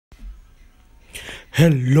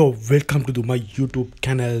Hello, welcome to my YouTube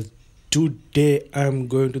channel. Today I'm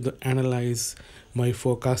going to analyze my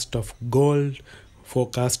forecast of gold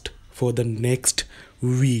forecast for the next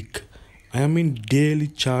week. I am in daily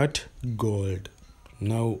chart gold.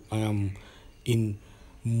 Now I am in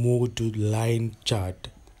move to line chart.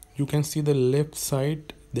 You can see the left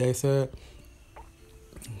side, there is a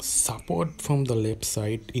support from the left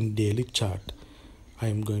side in daily chart. I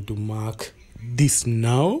am going to mark this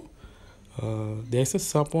now. There's a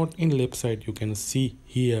support in left side. You can see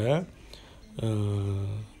here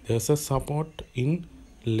there's a support in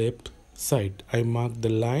left side. I mark the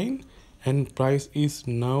line and price is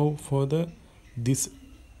now for this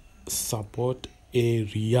support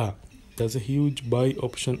area. There's a huge buy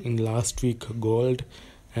option in last week gold,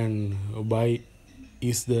 and buy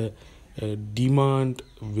is the demand,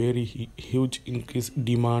 very huge increase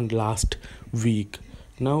demand last week.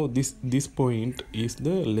 Now this point is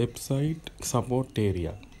the left side support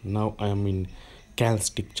area. Now I am in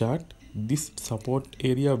candlestick chart. This support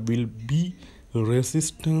area will be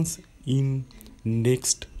resistance in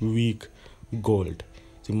next week gold.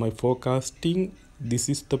 So my forecasting, this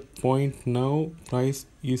is the point. Now price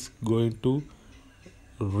is going to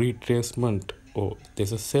retracement. Oh,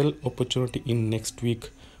 there's a sell opportunity in next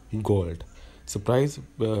week gold. So price,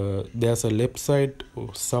 there's a left side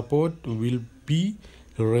support will be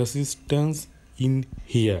resistance in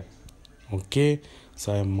here. Okay,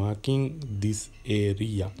 so I am marking this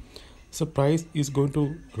area. So price is going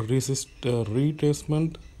to resist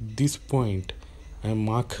retracement this point. I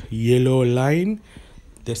mark yellow line.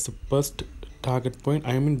 That's the first target point.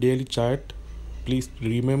 I am in daily chart. Please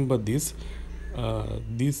remember this.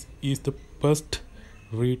 This is the first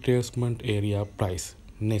retracement area price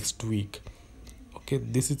next week. Okay,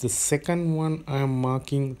 this is the second one. I am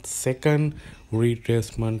marking second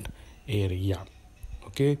retracement area.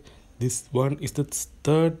 Okay, this one is the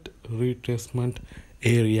third retracement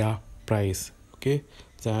area price. Okay,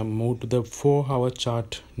 so I am moved to the 4-hour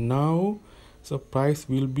chart now. So price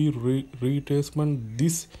will be retracement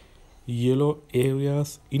this yellow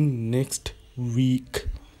areas in next week.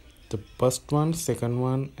 The first one, second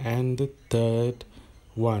one, and the third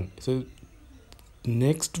one. So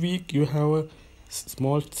next week you have a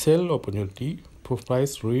small sell opportunity for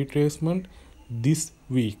price retracement this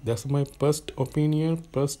week. That's my first opinion,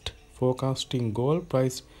 first forecasting goal,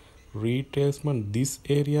 price retracement this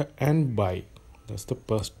area and buy. That's the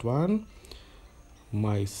first one.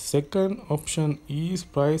 My second option is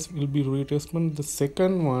price will be retracement the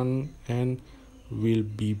second one and will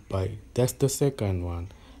be buy. That's the second one.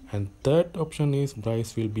 And third option is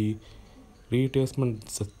price will be retracement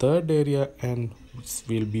the third area and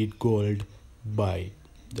will be gold buy.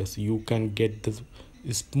 Thus you can get the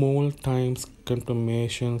small times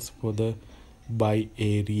confirmations for the buy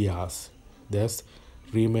areas. Thus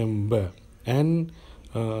remember, and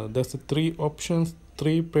that's the three options,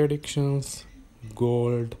 three predictions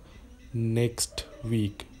gold next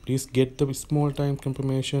week. Please get the small time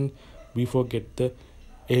confirmation before get the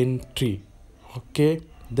entry. Okay,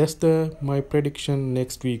 that's my prediction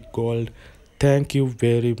next week gold. Thank you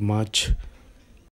very much.